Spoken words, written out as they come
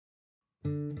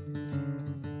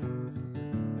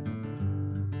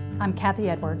I'm Kathie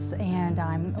Edwards, and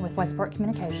I'm with Westpark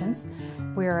Communications.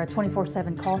 We're a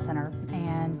 24/7 call center,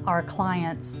 and our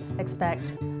clients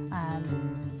expect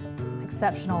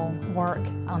exceptional work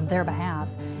on their behalf.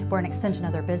 We're an extension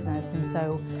of their business, and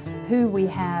so who we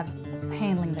have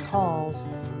handling the calls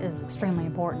is extremely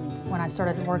important. When I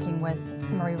started working with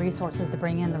Murray Resources to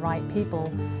bring in the right people,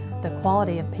 the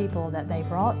quality of people that they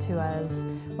brought to us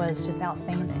was just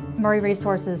outstanding. Murray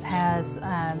Resources has,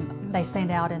 they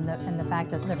stand out in the fact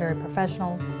that they're very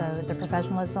professional, so their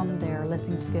professionalism, their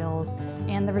listening skills,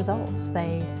 and the results,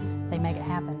 they make it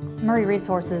happen. Murray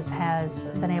Resources has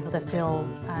been able to fill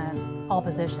all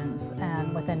positions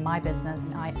within my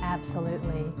business. I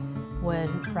absolutely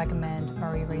would recommend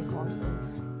Murray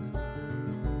Resources.